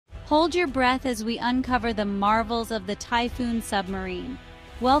Hold your breath as we uncover the marvels of the Typhoon Submarine.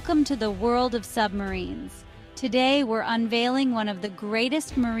 Welcome to the world of submarines. Today, we're unveiling one of the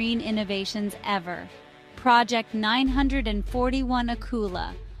greatest marine innovations ever, Project 941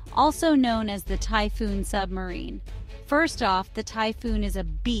 Akula, also known as the Typhoon Submarine. First off, the Typhoon is a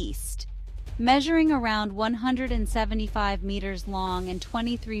beast. Measuring around 175 meters long and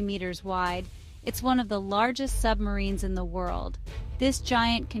 23 meters wide, it's one of the largest submarines in the world. This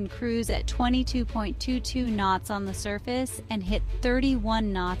giant can cruise at 22.22 knots on the surface and hit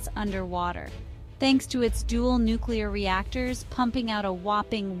 31 knots underwater, thanks to its dual nuclear reactors pumping out a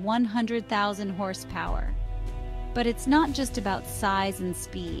whopping 100,000 horsepower. But it's not just about size and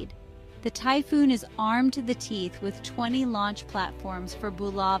speed. The Typhoon is armed to the teeth with 20 launch platforms for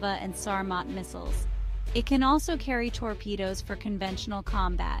Bulava and Sarmat missiles. It can also carry torpedoes for conventional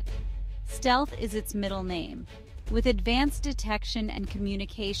combat. Stealth is its middle name. With advanced detection and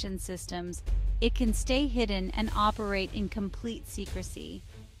communication systems, it can stay hidden and operate in complete secrecy.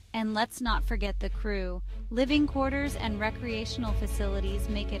 And let's not forget the crew. Living quarters and recreational facilities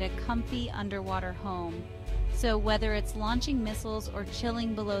make it a comfy underwater home. So whether it's launching missiles or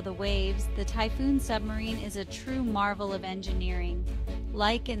chilling below the waves, the Typhoon Submarine is a true marvel of engineering.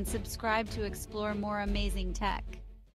 Like and subscribe to explore more amazing tech.